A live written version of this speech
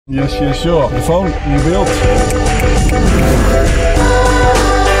Yes, sure. The phone, new build.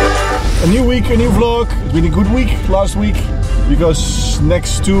 A new week, a new vlog. It's been a good week last week. Because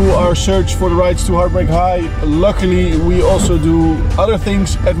next to our search for the rights to Heartbreak High, luckily we also do other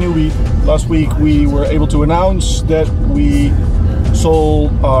things at NewBe. Last week we were able to announce that we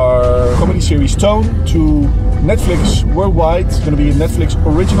sold our comedy series Tone to Netflix worldwide. It's going to be a Netflix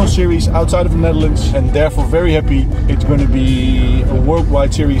original series outside of the Netherlands, and therefore very happy it's going to be a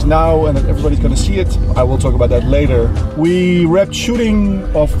worldwide series now and that everybody's going to see it. I will talk about that later. We wrapped shooting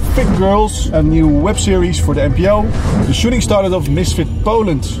of Fit Girls, a new web series for the NPO. The shooting started off Misfit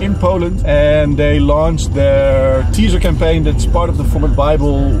Poland in Poland, and they launched their teaser campaign that's part of the format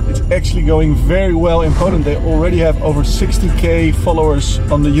Bible. It's actually going very well in Poland. They already have over 60k followers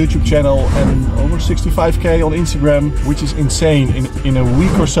on the YouTube channel and over 65k on Instagram, which is insane in a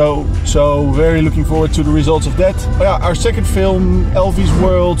week or so. So very looking forward to the results of that. Yeah, our second film, Elvie's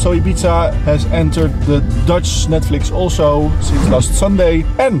World, So Ibiza, has entered the Dutch Netflix also since last Sunday.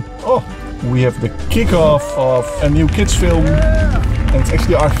 And we have the kickoff of a new kids film, and it's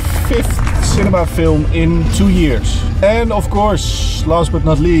actually our 5th cinema film in 2 years. And of course, last but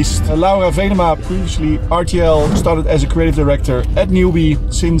not least, Laura Venema, previously RTL, started as a creative director at NewBe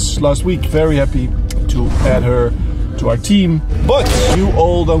since last week. Very happy to add her to our team. But you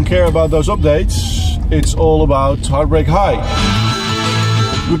all don't care about those updates. It's all about Heartbreak High.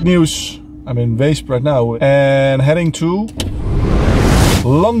 Good news, I'm in Weesp right now and heading to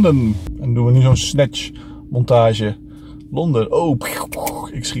Londen. En doen we nu zo'n snatch montage. Londen,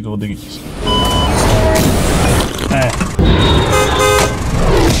 ik schiet wel wat dingetjes.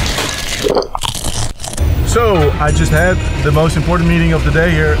 So, I just had the most important meeting of the day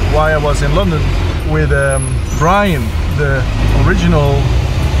here while I was in London with Brian, the original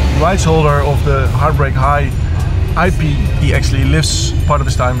rights holder of the Heartbreak High IP. He actually lives part of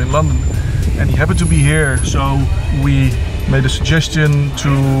his time in London, and he happened to be here, so we made a suggestion to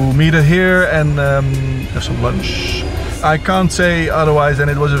meet here and have some lunch. I can't say otherwise than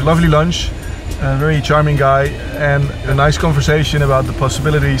it was a lovely lunch, a very charming guy, and a nice conversation about the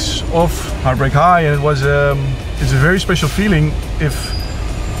possibilities of Heartbreak High. And it was it's a very special feeling if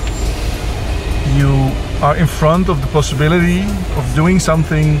you are in front of the possibility of doing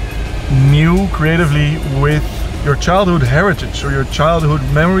something new creatively with your childhood heritage or your childhood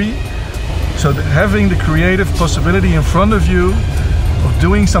memory. So having the creative possibility in front of you of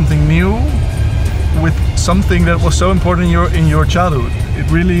doing something new with something that was so important in your childhood,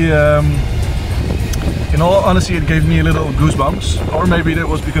 it really, in all honesty, it gave me a little goosebumps. Or maybe that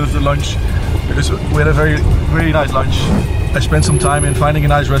was because of the lunch, because we had a very nice lunch. I spent some time in finding a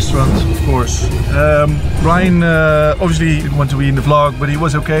nice restaurant, of course. Brian obviously didn't want to be in the vlog, but he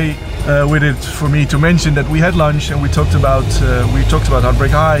was okay with it for me to mention that we had lunch and we talked about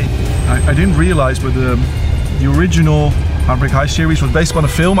Heartbreak High. I didn't realize, but the original Heartbreak High series was based upon a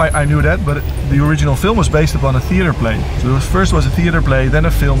film. I knew that, but the original film was based upon a theater play. So first was a theater play, then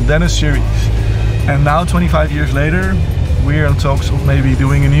a film, then a series. And now, 25 years later, we're in talks of maybe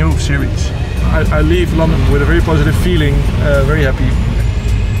doing a new series. I leave London with a very positive feeling, very happy.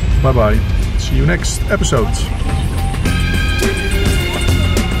 Bye bye. See you next episode.